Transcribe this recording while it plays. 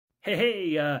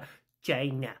Hey,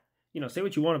 China. You know, say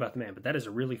what you want about the man, but that is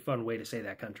a really fun way to say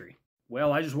that country.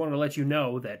 Well, I just wanted to let you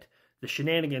know that the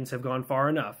shenanigans have gone far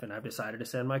enough, and I've decided to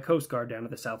send my Coast Guard down to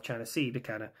the South China Sea to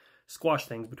kind of squash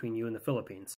things between you and the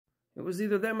Philippines. It was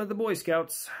either them or the Boy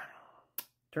Scouts.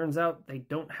 Turns out they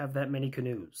don't have that many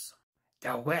canoes.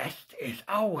 The West is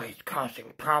always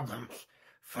causing problems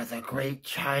for the Great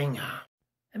China.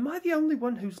 Am I the only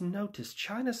one who's noticed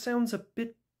China sounds a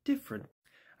bit different?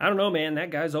 I don't know, man.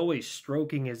 That guy's always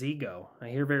stroking his ego. I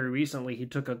hear very recently he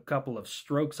took a couple of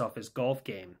strokes off his golf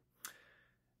game.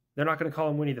 They're not going to call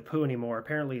him Winnie the Pooh anymore.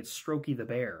 Apparently it's Strokey the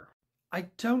Bear. I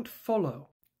don't follow.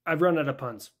 I've run out of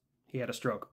puns. He had a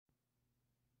stroke.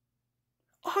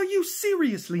 Are you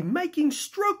seriously making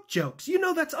stroke jokes? You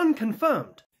know that's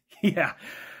unconfirmed. Yeah,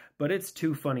 but it's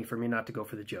too funny for me not to go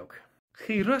for the joke.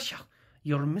 Hey, Russia,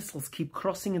 your missiles keep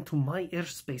crossing into my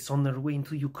airspace on their way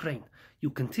into Ukraine. You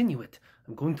continue it,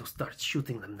 I'm going to start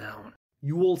shooting them down.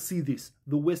 You all see this.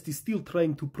 The West is still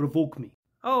trying to provoke me.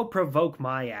 Oh, provoke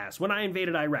my ass. When I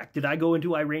invaded Iraq, did I go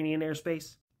into Iranian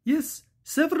airspace? Yes,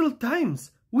 several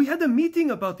times. We had a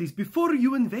meeting about this before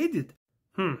you invaded.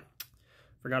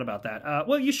 Forgot about that.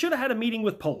 Well, you should have had a meeting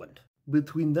with Poland.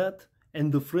 Between that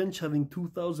and the French having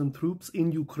 2,000 troops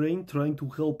in Ukraine trying to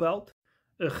help out?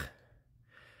 Ugh.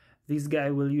 This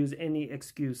guy will use any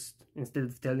excuse instead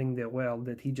of telling the world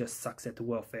that he just sucks at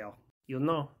warfare. You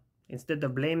know, instead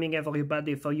of blaming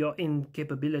everybody for your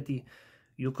incapability,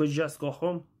 you could just go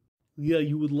home. Yeah,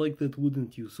 you would like that,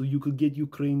 wouldn't you? So you could get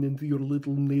Ukraine into your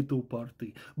little NATO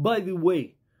party. By the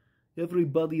way,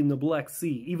 everybody in the Black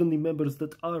Sea, even the members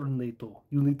that are NATO,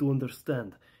 you need to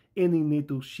understand, any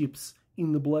NATO ships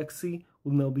in the Black Sea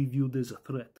will now be viewed as a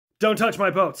threat. Don't touch my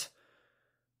boats!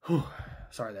 Whew.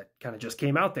 Sorry, that kind of just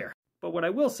came out there. But what I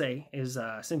will say is,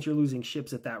 since you're losing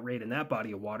ships at that rate in that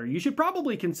body of water, you should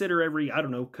probably consider every, I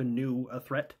don't know, canoe a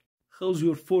threat. How's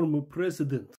your former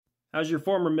president? How's your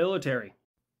former military?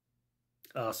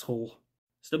 Asshole.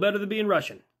 Still better than being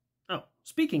Russian. Oh,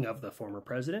 speaking of the former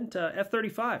president,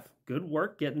 F-35. Good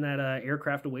work getting that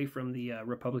aircraft away from the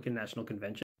Republican National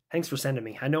Convention. Thanks for sending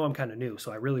me. I know I'm kind of new,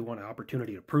 so I really want an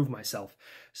opportunity to prove myself.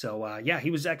 So, yeah, he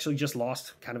was actually just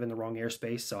lost, kind of in the wrong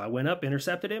airspace, so I went up,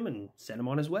 intercepted him, and sent him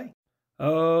on his way.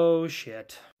 Oh,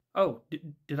 shit. Oh,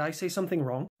 did I say something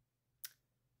wrong?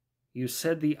 You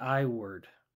said the I word.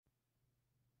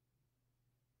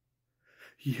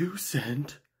 You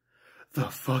sent the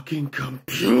fucking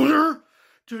computer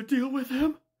to deal with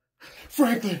him?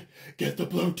 Franklin, get the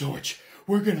blowtorch.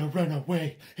 We're gonna run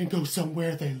away and go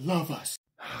somewhere they love us.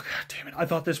 Oh, God damn it. I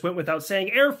thought this went without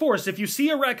saying. Air Force, if you see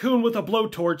a raccoon with a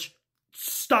blowtorch,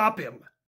 stop him.